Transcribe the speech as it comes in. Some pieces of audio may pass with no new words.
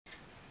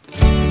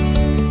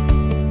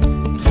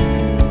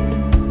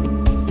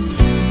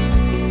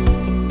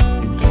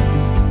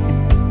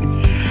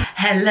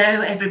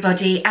Hello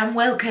everybody and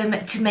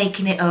welcome to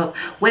Making It Up,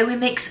 where we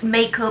mix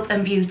makeup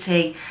and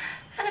beauty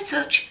and a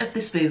touch of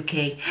the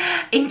spooky.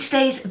 In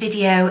today's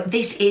video,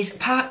 this is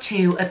part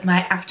 2 of my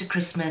After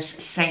Christmas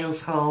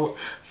Sales Haul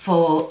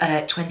for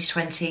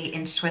 2020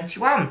 into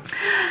 21.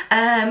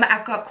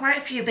 I've got quite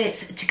a few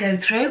bits to go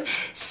through,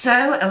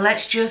 so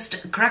let's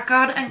just crack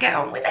on and get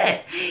on with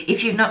it.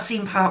 If you've not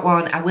seen part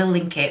 1, I will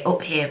link it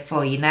up here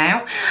for you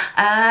now.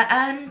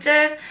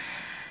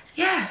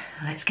 Yeah,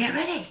 let's get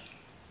ready.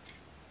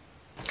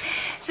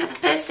 So the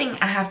first thing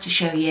I have to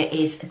show you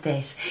is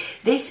this.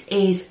 This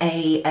is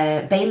a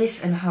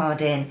Baylis and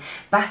Hardin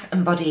Bath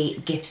and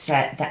Body gift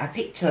set that I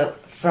picked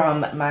up from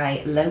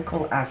my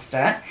local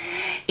Asda.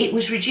 It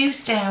was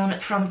reduced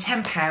down from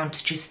 £10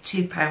 to just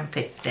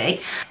 £2.50.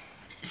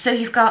 So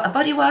you've got a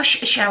body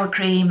wash, a shower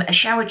cream, a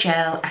shower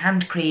gel, a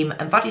hand cream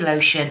and body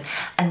lotion,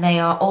 and they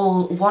are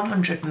all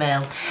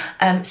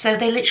 100ml. So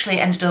they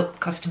literally ended up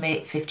costing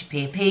me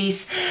 50p a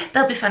piece.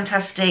 They'll be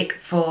fantastic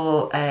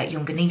for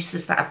younger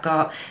nieces that I've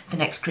got for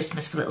next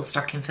Christmas for little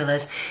stocking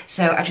fillers.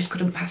 So I just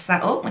couldn't pass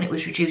that up when it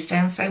was reduced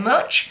down so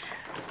much.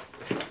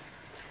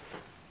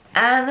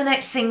 And the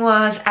next thing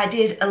was I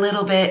did a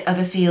little bit of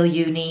a Feel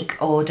Unique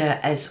order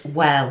as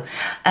well.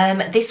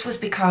 This was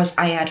because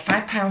I had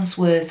 £5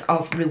 worth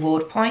of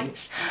reward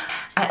points.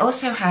 I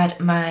also had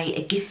my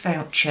gift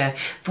voucher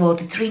for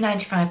the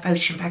 £3.95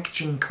 potion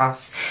packaging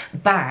costs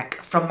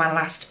back from my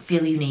last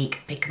Feel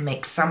Unique Pick and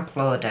Mix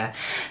sample order.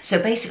 So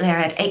basically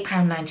I had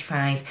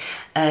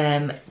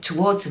 £8.95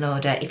 towards an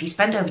order. If you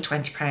spend over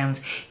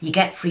 £20, you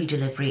get free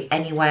delivery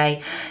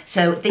anyway.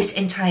 So this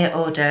entire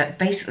order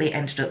basically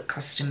ended up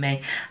costing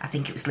me, I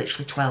think it was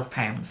literally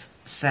 £12.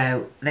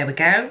 So there we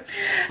go.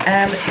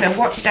 So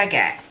what did I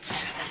get?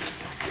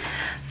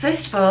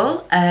 First of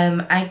all,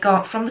 I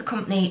got from the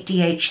company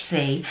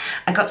DHC,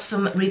 I got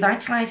some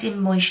revitalising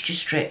moisture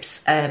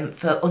strips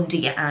for under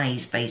your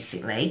eyes,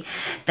 basically.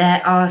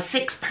 There are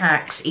 6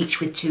 packs,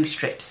 each with 2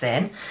 strips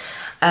in.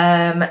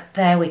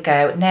 There we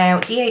go. Now,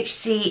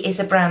 DHC is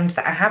a brand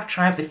that I have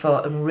tried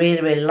before and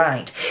really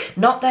liked.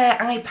 Not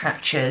their eye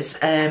patches,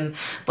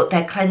 but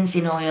their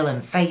cleansing oil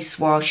and face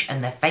wash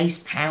and their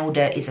face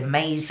powder is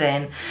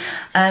amazing.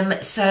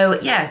 So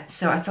yeah,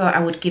 so I thought I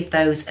would give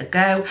those a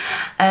go.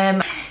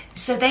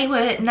 So they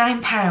were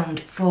 £9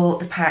 for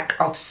the pack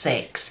of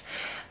 6,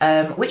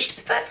 which, to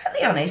be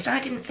perfectly honest, I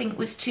didn't think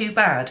was too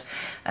bad.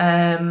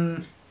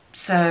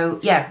 So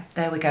yeah,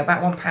 there we go,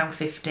 about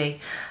 £1.50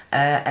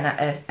 and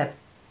a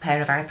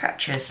pair of eye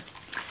patches.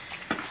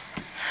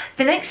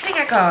 The next thing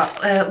I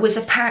got was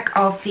a pack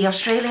of the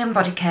Australian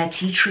Body Care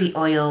Tea Tree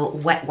Oil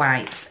wet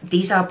wipes.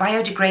 These are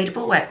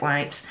biodegradable wet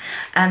wipes,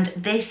 and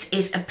this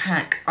is a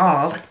pack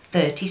of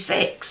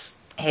 36.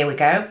 Here we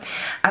go.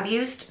 I've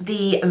used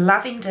the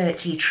lavender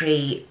tea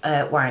tree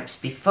wipes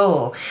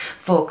before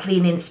for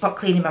cleaning, spot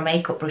cleaning my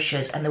makeup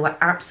brushes, and they were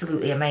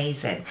absolutely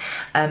amazing.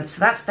 So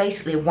that's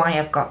basically why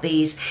I've got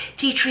these.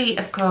 Tea tree,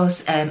 of course,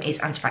 is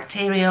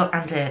antibacterial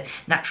and a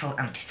natural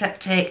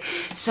antiseptic.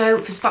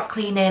 So for spot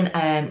cleaning,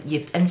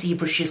 you enter your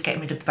brushes, getting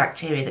rid of the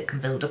bacteria that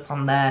can build up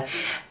on there,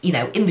 you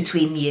know, in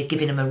between you're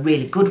giving them a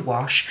really good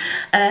wash.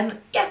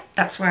 Yeah,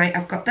 that's why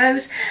I've got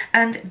those,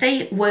 and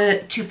they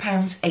were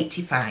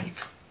 £2.85.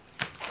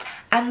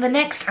 And the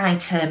next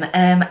item,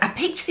 I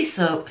picked this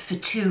up for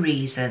 2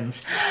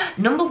 reasons.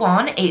 Number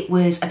one, it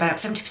was about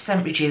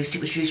 70% reduced. It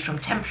was reduced from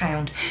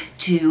 £10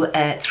 to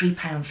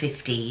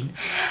 £3.15.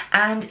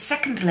 And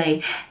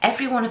secondly,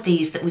 every one of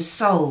these that was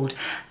sold,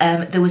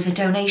 there was a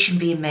donation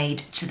being made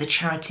to the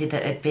charity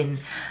that had been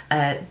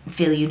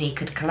Feel Unique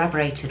had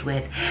collaborated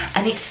with.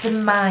 And it's the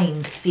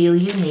Mind Feel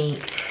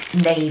Unique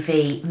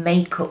Navy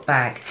makeup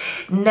bag.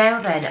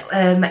 Now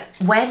then,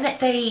 when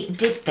they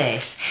did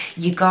this,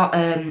 you got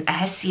a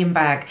Hessian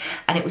bag,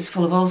 and it was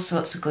full of all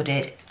sorts of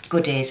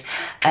goodies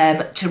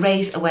to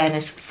raise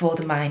awareness for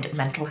the Mind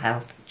Mental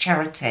Health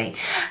charity.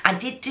 I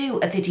did do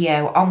a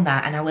video on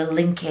that, and I will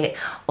link it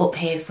up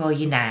here for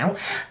you now,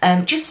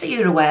 just so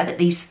you're aware that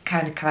these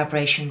kind of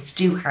collaborations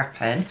do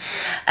happen.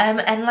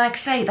 And like I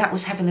say, that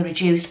was heavily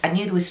reduced. I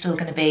knew there was still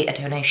going to be a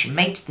donation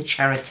made to the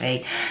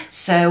charity,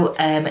 so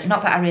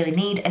not that I really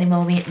need any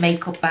more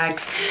makeup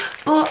bags,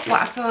 but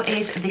what I thought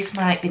is this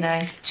might be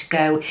nice to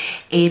go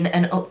in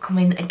an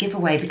upcoming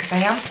giveaway, because I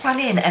am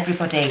planning,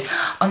 everybody,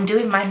 on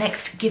doing my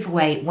next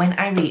giveaway when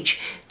I reach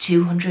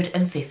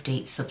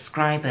 250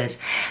 subscribers.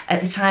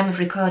 At the time of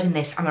recording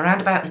this, I'm around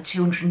about the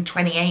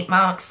 228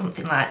 mark,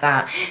 something like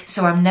that.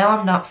 So I know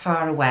I'm not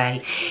far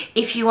away.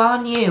 If you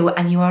are new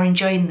and you are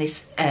enjoying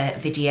this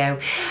video,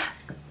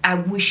 I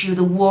wish you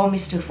the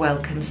warmest of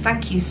welcomes.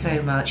 Thank you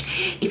so much.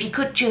 If you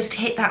could just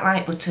hit that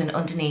like button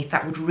underneath,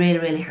 that would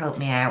really help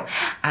me out.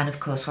 And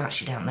of course,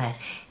 whilst you're down there,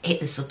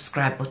 hit the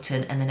subscribe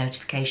button and the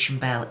notification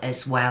bell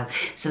as well,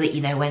 so that you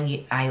know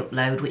when I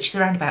upload, which is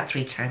around about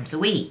 3 times a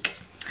week.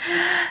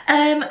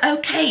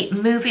 Okay,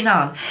 moving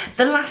on.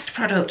 The last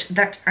product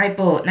that I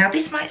bought. Now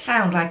this might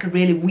sound like a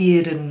really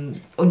weird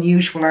and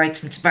unusual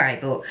item to buy,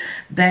 but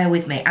bear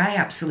with me, I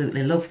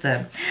absolutely love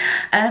them.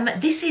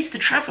 This is the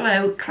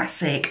Travelo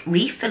Classic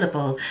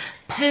Refillable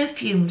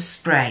Perfume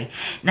Spray.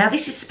 Now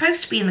this is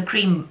supposed to be in the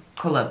cream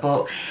colour,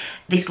 but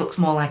this looks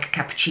more like a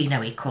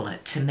cappuccino-y colour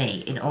to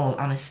me, in all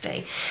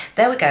honesty.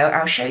 There we go,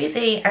 I'll show you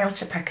the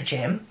outer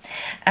packaging.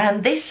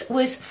 And this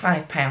was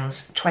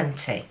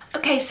 £5.20.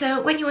 Okay,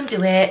 so when you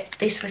undo it,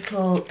 this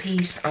little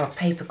piece of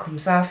paper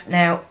comes off.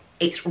 Now,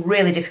 it's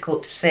really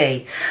difficult to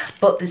see,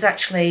 but there's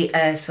actually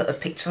sort of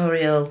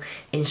pictorial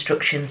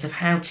instructions of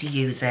how to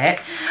use it.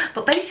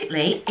 But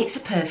basically, it's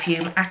a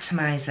perfume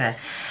atomizer.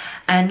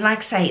 And like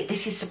I say,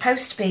 this is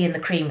supposed to be in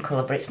the cream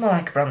colour, but it's more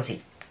like a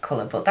bronzy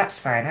colour, but that's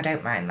fine, I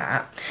don't mind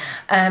that.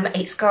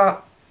 It's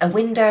got a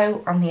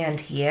window on the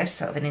end here,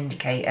 sort of an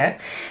indicator,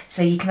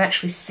 so you can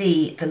actually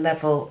see the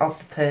level of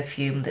the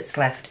perfume that's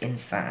left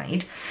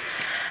inside.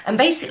 And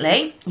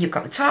basically, you've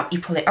got the top, you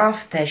pull it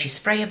off, there's your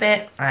spray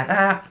bit, like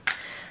that.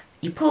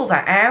 You pull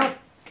that out,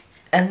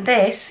 and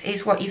this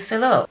is what you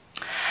fill up.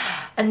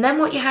 And then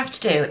what you have to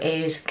do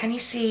is, can you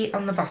see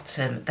on the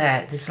bottom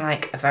there, there's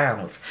like a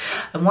valve.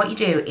 And what you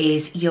do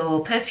is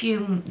your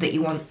perfume that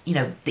you want, you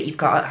know, that you've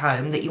got at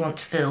home, that you want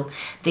to fill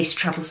this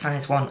travel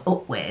size one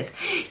up with,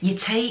 you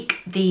take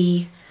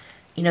the,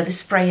 you know, the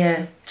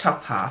sprayer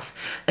top off,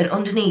 and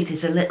underneath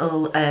is a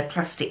little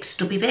plastic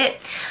stubby bit.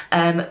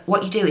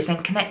 What you do is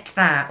then connect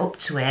that up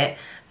to it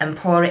and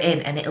pour it in,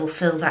 and it'll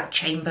fill that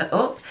chamber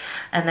up.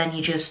 And then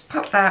you just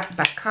pop that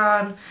back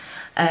on.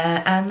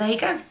 And there you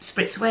go,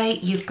 spritz away.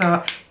 You've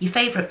got your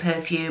favourite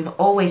perfume,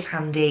 always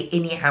handy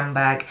in your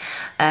handbag,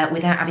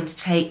 without having to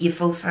take your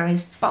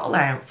full-size bottle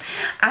out.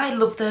 I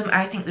love them,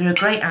 I think they're a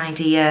great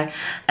idea.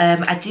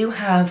 I do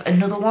have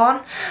another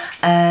one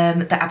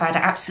that I've had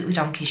absolutely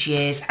donkey's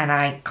years, and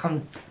I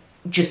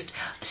just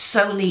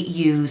solely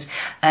use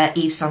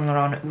Yves Saint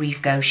Laurent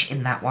Rive Gauche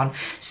in that one.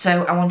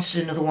 So I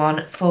wanted another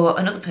one for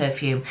another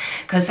perfume,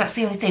 because that's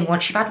the only thing,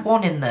 once you've had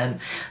one in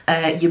them,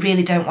 you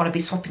really don't want to be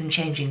swapping and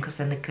changing, because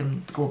then they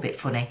can go a bit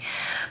funny.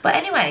 But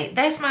anyway,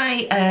 there's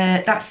my,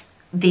 that's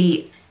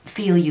the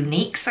Feel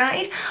Unique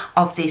side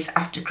of this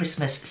After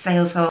Christmas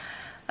Sales Haul.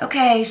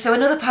 Okay, so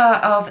another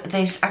part of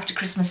this After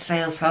Christmas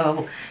Sales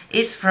Haul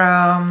is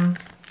from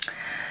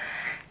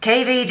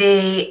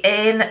KVD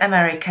in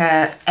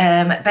America.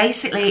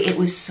 Basically it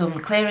was some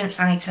clearance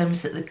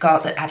items that they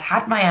got that I'd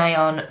had my eye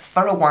on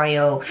for a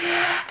while.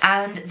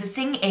 And the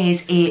thing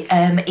is,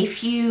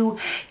 if you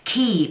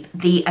keep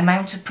the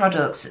amount of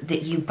products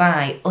that you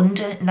buy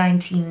under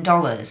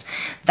 $19,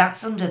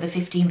 that's under the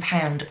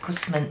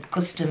 £15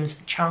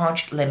 customs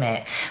charge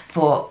limit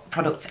for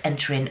products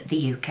entering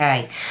the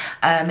UK.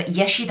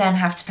 Yes, you then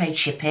have to pay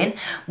shipping,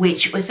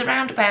 which was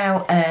around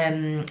about,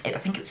 I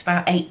think it was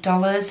about $8,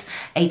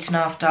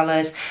 $8.50.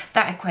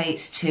 That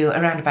equates to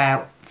around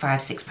about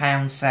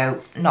 £5–6,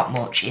 so not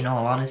much in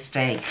all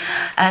honesty.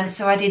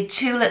 So I did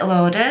two little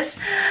orders.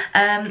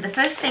 The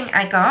first thing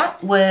I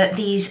got were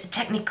these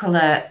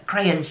Technicolor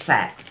crayon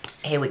set.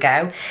 Here we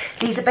go.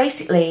 These are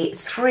basically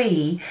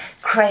 3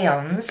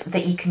 crayons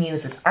that you can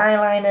use as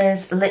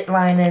eyeliners, lip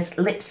liners,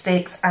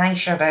 lipsticks,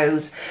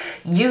 eyeshadows,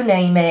 you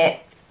name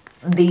it.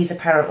 These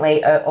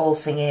apparently are all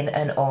singing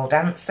and all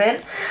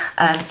dancing.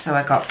 So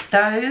I got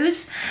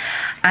those.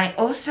 I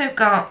also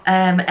got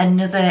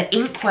another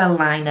inkwell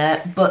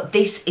liner, but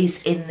this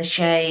is in the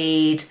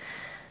shade,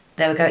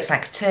 there we go, it's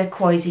like a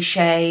turquoisey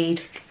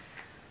shade.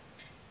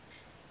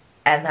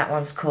 And that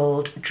one's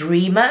called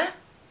Dreamer.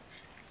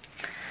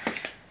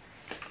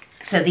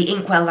 So the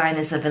inkwell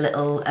liners are the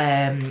little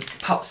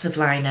pots of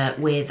liner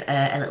with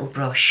a little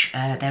brush.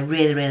 They're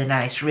really, really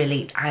nice,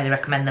 really highly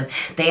recommend them.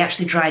 They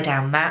actually dry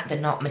down matte, they're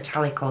not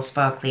metallic or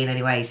sparkly in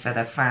any way, so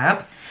they're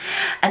fab.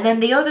 And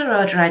then the other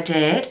order I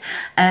did,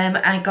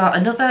 I got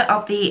another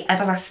of the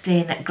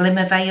Everlasting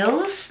Glimmer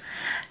Veils.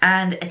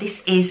 And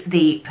this is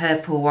the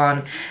purple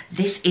one.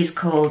 This is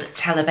called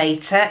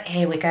Televator.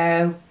 Here we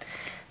go.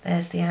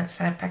 There's the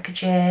outside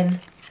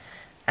packaging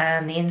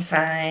and the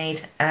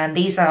inside, and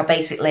these are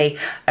basically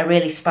a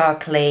really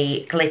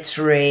sparkly,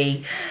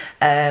 glittery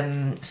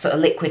sort of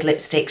liquid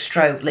lipstick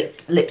stroke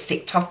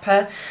lipstick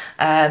topper.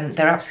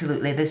 They're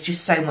absolutely, there's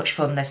just so much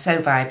fun, they're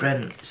so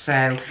vibrant.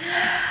 So,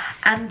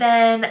 and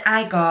then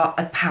I got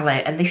a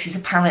palette, and this is a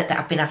palette that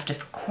I've been after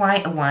for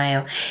quite a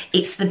while.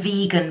 It's the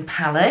vegan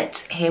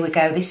palette. Here we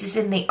go. This is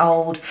in the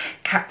old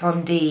Kat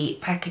Von D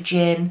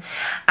packaging.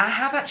 I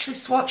have actually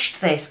swatched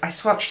this. I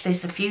swatched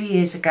this a few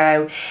years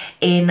ago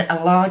in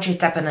a larger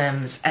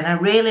Debenhams, and I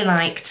really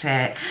liked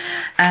it.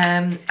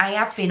 I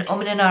have been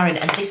umming and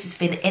ahhing, and this has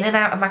been in and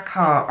out of my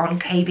cart on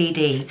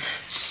KVD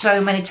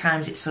so many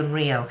times, it's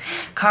unreal.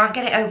 Can't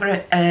get it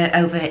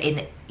over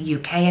in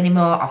UK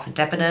anymore, off of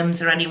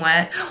Debenhams or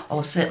anywhere,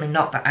 or certainly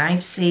not that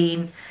I've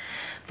seen.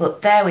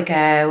 But there we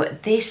go.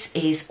 This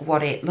is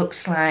what it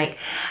looks like.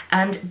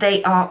 And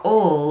they are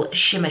all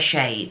shimmer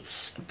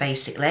shades,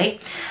 basically.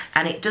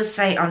 And it does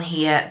say on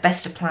here,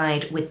 best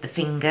applied with the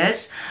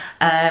fingers.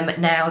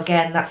 Now,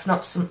 again, that's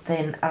not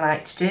something I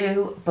like to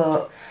do,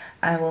 but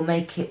I will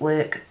make it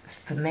work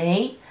for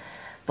me.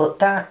 But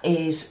that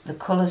is the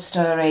colour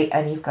story,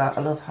 and you've got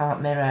a love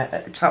heart mirror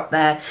at the top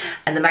there,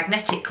 and the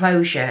magnetic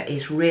closure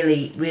is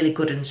really, really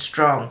good and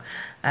strong.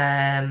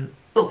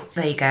 Oh,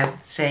 there you go.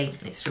 See,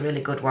 it's a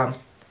really good one.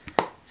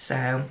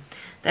 So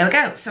there we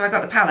go. So I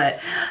got the palette.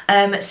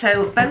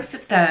 So both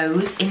of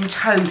those in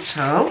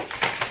total,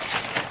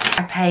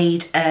 I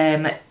paid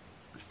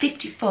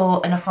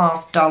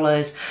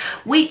 $54.50,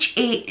 which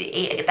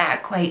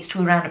that equates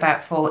to around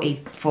about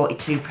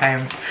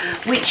 £42,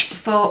 which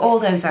for all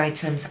those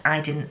items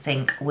I didn't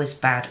think was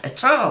bad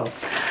at all.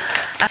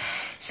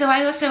 So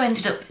I also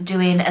ended up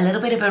doing a little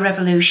bit of a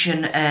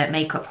Revolution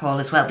makeup haul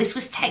as well. This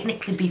was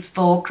technically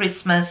before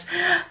Christmas,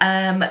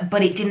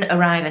 but it didn't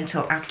arrive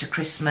until after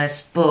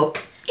Christmas, but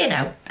you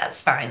know,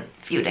 that's fine.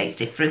 A few days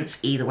difference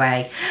either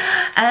way.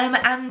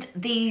 And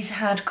these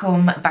had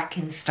come back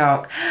in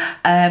stock.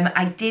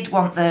 I did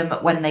want them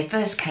when they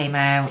first came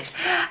out.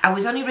 I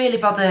was only really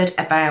bothered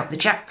about the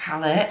Jack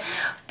palette,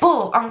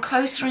 but on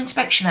closer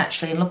inspection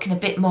actually, and looking a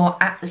bit more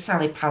at the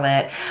Sally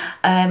palette,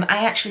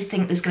 I actually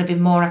think there's going to be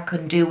more I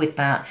can do with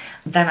that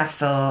than I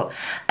thought.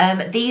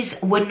 These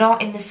were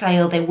not in the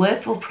sale. They were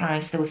full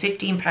price. They were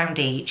 £15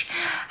 each.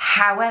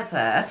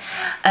 However,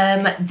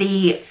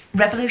 the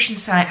Revolution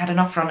site had an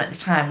offer on at the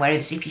time,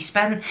 whereas if you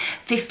spent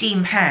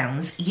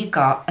 £15, you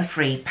got a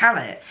free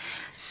palette.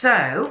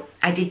 So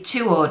I did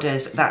 2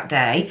 orders that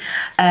day.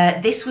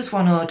 This was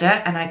one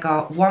order, and I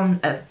got one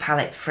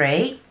palette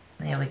free.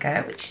 There we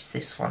go, which is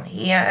this one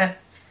here.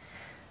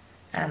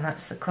 And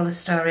that's the colour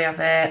story of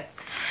it.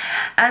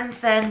 And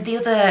then the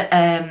other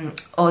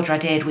order I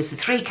did was the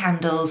 3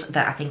 candles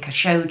that I think I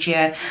showed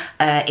you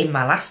in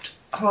my last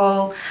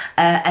haul.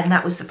 And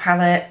that was the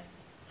palette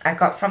I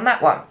got from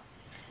that one.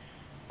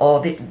 Or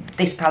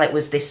this palette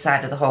was this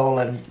side of the haul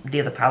and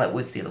the other palette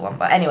was the other one.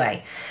 But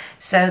anyway,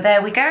 so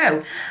there we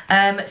go.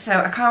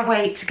 So I can't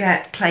wait to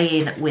get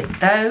playing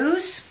with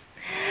those.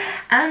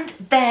 And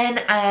then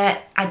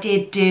I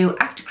did do,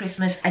 after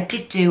Christmas, I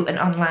did do an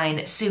online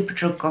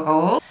Superdrug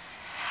haul.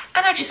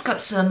 And I just got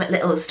some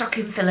little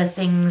stocking filler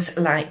things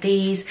like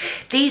these.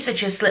 These are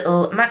just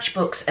little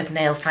matchbooks of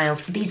nail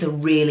files. These are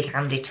really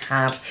handy to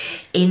have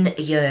in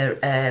your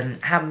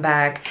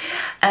handbag.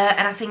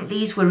 And I think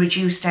these were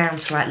reduced down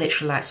to like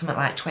literally like something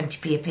like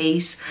 20p a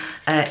piece.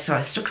 So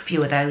I stuck a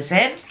few of those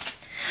in.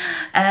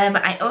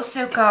 I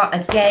also got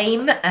a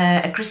game,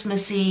 a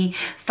Christmassy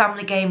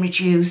family game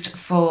reduced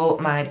for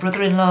my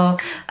brother-in-law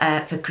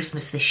for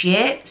Christmas this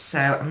year. So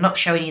I'm not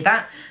showing you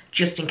that,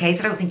 just in case.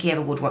 I don't think he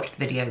ever would watch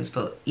the videos,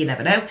 but you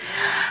never know.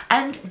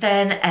 And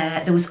then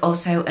there was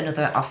also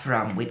another offer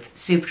on with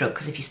Superdrug,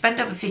 because if you spend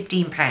over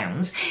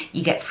 £15,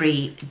 you get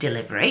free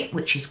delivery,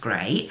 which is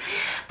great.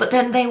 But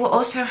then they were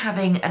also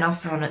having an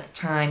offer on at the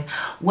time,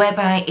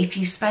 whereby if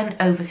you spent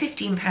over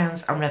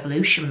 £15 on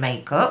Revolution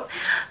makeup,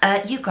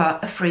 you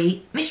got a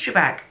free mystery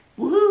bag.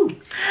 Woohoo!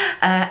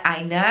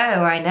 I know.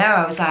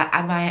 I was like,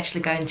 am I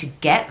actually going to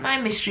get my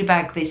mystery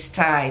bag this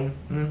time?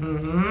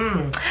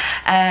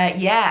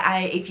 Yeah,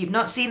 if you've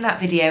not seen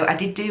that video, I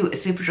did do a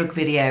Superdrug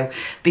video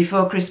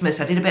before Christmas.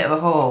 I did a bit of a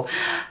haul,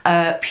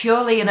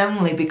 purely and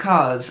only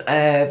because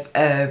of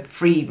a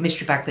free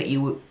mystery bag that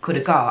you could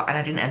have got, and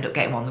I didn't end up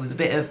getting one. There was a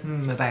bit of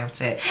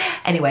about it.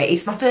 Anyway,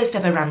 it's my first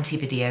ever ranty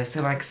video,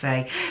 so like I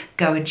say,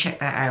 go and check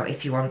that out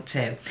if you want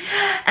to.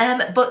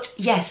 But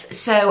yes,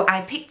 so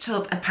I picked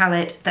up a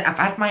palette that I've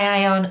had my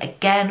eye on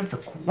again for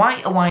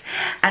quite a while,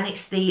 and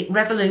it's the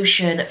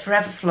Revolution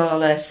Forever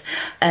Flawless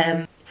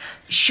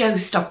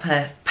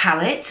Showstopper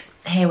palette.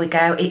 Here we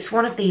go. It's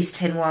one of these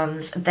tin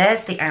ones.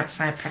 There's the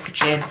outside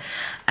packaging,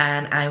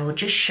 and I will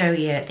just show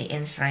you the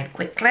inside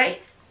quickly.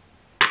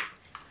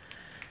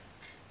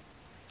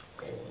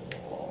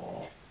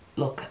 Oh,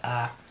 look at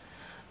that.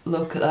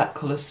 Look at that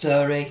colour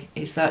story.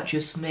 Is that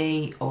just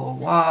me or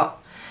what?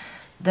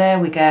 There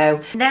we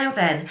go. Now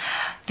then,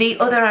 the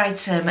other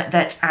item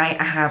that I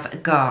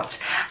have got,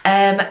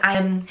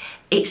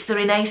 it's the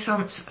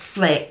Renaissance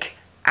Flick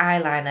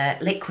eyeliner,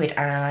 liquid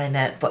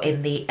eyeliner, but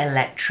in the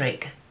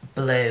electric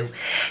blue.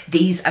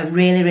 These are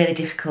really, really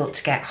difficult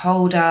to get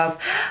hold of.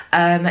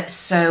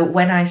 So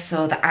when I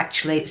saw that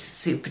actually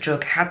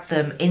Superdrug had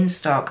them in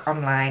stock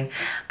online,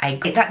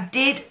 that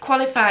did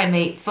qualify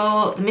me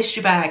for the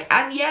mystery bag.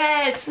 And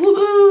yes,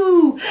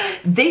 woohoo!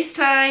 This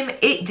time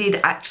it did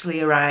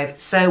actually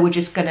arrive. So we're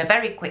just gonna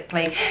very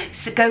quickly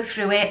go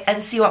through it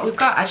and see what we've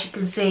got. As you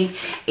can see,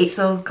 it's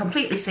all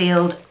completely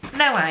sealed.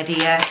 No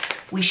idea.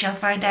 We shall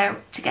find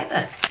out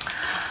together.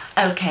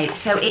 Okay,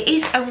 so it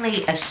is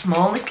only a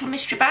small little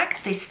mystery bag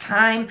this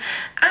time.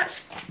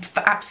 That's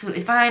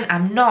absolutely fine.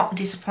 I'm not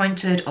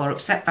disappointed or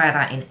upset by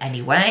that in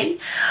any way.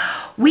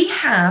 We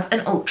have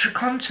an Ultra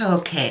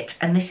Contour kit,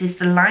 and this is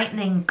the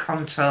Lightning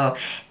Contour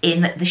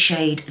in the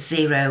shade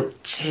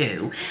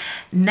 02.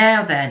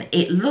 Now then,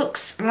 it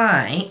looks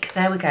like,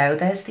 there we go,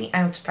 there's the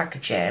outer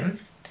packaging.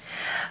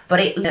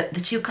 But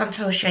the two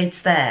contour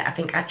shades there, I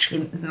think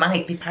actually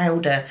might be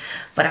powder,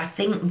 but I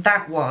think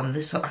that one,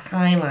 the sort of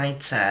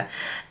highlighter,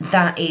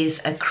 that is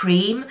a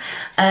cream.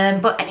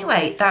 But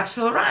anyway, that's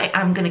all right.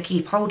 I'm going to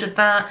keep hold of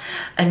that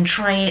and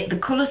try it. The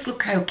colours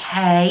look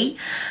okay.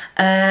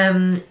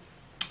 I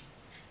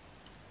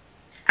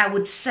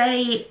would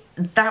say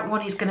that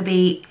one is going to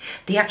be,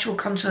 the actual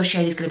contour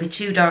shade is going to be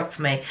too dark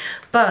for me.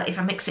 But if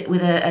I mix it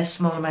with a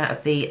small amount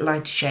of the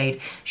lighter shade,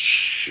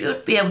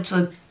 should be able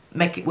to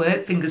make it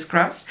work, fingers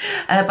crossed.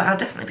 But I'll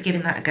definitely be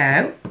giving that a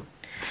go.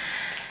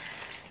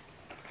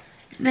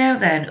 Now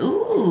then,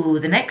 ooh,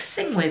 the next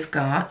thing we've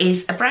got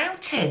is a brow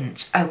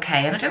tint.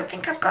 Okay, and I don't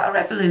think I've got a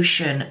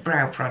Revolution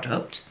brow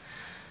product.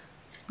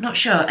 Not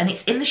sure, and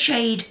it's in the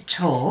shade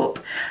taupe.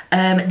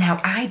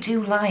 Now, I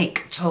do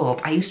like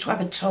taupe. I used to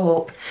have a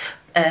taupe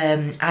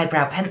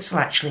eyebrow pencil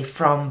actually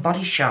from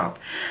Body Shop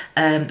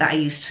that I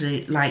used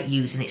to like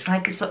using. It's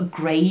like a sort of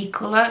grey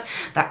colour,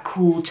 that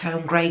cool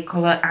tone grey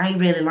colour. I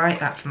really like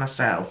that for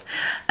myself.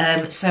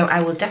 So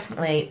I will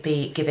definitely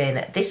be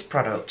giving this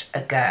product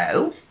a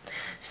go.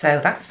 So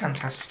that's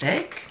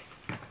fantastic.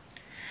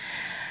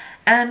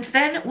 And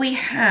then we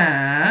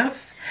have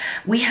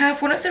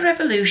one of the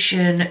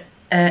Revolution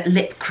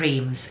lip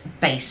creams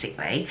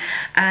basically,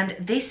 and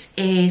this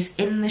is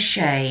in the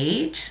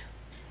shade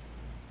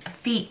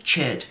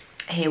Featured.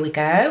 Here we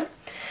go.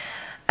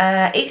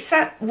 It's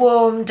that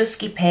warm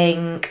dusky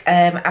pink.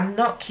 I'm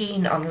not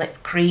keen on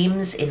lip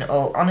creams in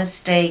all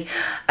honesty,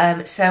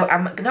 so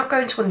I'm not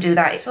going to undo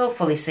that. It's all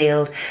fully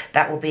sealed.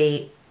 That will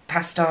be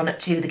passed on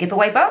to the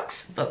giveaway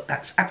box, but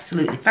that's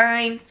absolutely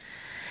fine.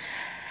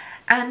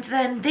 And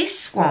then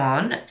this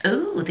one,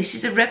 ooh, this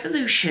is a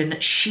Revolution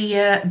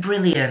Sheer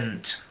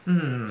Brilliant.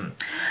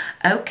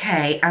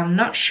 Okay, I'm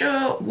not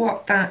sure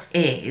what that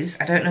is.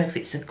 I don't know if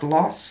it's a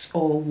gloss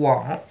or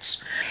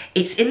what.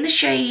 It's in the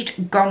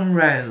shade Gone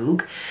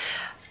Rogue.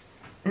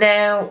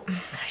 Now,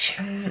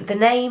 the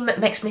name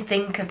makes me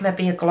think of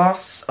maybe a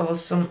gloss or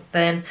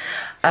something.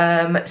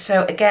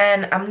 So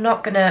again, I'm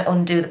not going to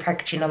undo the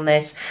packaging on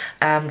this.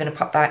 I'm going to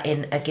pop that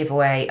in a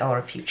giveaway or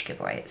a future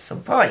giveaway at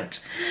some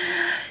point.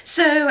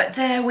 So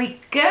there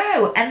we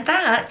go, and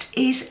that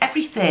is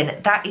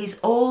everything. That is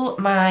all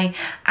my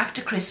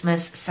After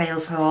Christmas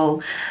sales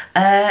haul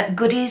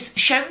goodies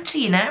shown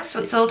to you now,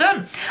 so it's all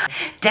done.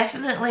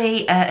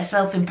 Definitely a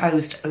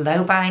self-imposed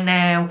low buy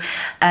now,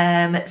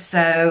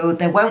 so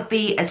there won't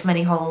be as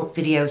many haul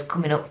videos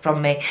coming up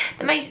from me.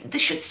 There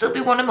should still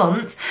be one a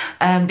month,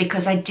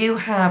 because I do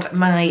have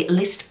my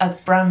list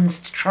of brands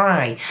to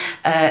try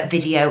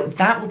video.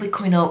 That will be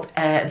coming up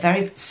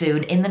very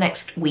soon, in the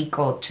next week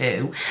or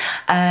two.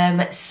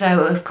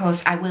 So of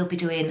course I will be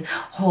doing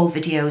haul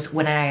videos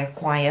when I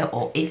acquire,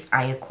 or if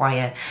I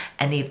acquire,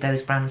 any of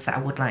those brands that I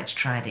would like to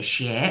try this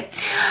year.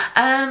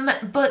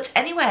 But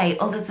anyway,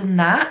 other than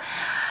that,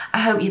 I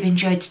hope you've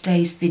enjoyed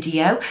today's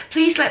video.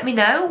 Please let me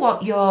know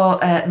what you're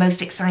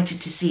most excited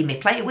to see me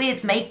play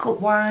with, makeup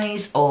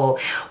wise, or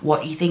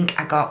what you think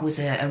I got was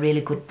a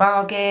really good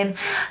bargain.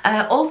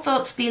 All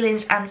thoughts,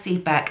 feelings and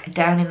feedback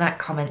down in that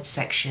comment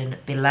section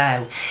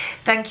below.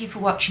 Thank you for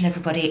watching,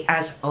 everybody,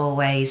 as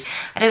always.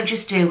 I don't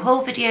just do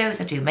haul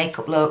videos, I do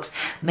makeup looks,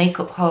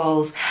 makeup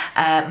hauls,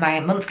 my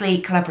monthly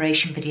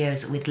collaboration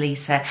videos with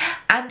Lisa,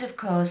 and of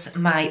course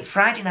my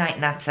Friday night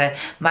natter,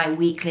 my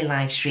weekly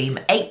live stream,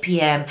 8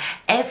 PM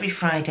every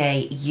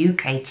Friday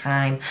UK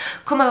time.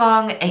 Come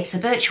along, it's a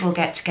virtual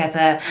get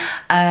together,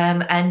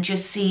 and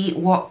just see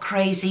what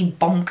crazy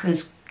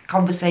bonkers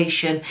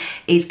conversation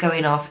is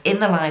going off in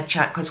the live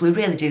chat, because we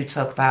really do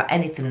talk about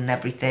anything and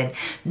everything.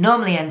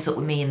 Normally ends up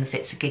with me in the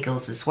fits of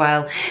giggles as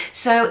well.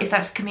 So if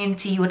that's a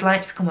community you would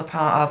like to become a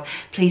part of,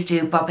 please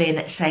do bob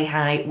in, say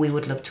hi. We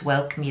would love to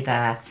welcome you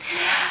there.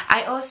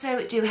 I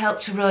also do help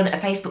to run a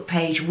Facebook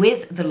page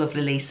with the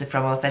lovely Lisa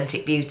from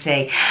Authentic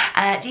Beauty.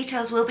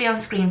 Details will be on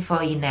screen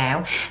for you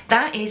now.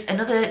 That is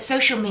another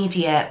social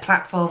media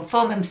platform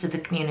for members of the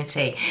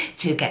community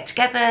to get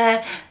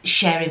together,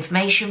 share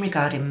information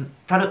regarding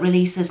product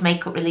releases,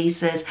 makeup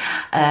releases,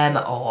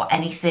 or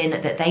anything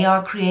that they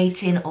are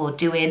creating or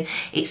doing.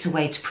 It's a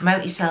way to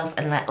promote yourself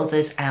and let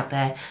others out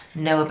there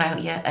know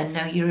about you and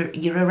know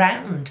you're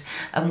around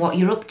and what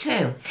you're up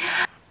to.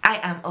 I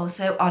am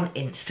also on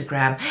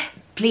Instagram.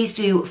 Please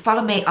do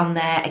follow me on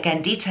there.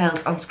 Again,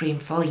 details on screen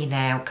for you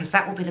now, because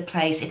that will be the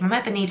place. If I'm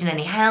ever needing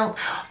any help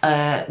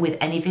with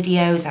any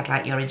videos, I'd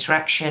like your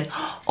interaction,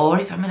 or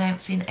if I'm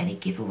announcing any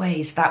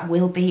giveaways, that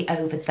will be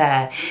over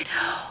there.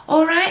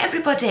 All right,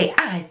 everybody,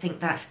 I think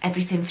that's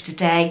everything for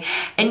today.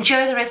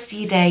 Enjoy the rest of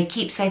your day,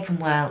 keep safe and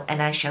well,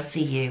 and I shall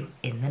see you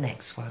in the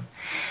next one.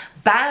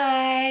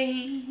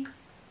 Bye.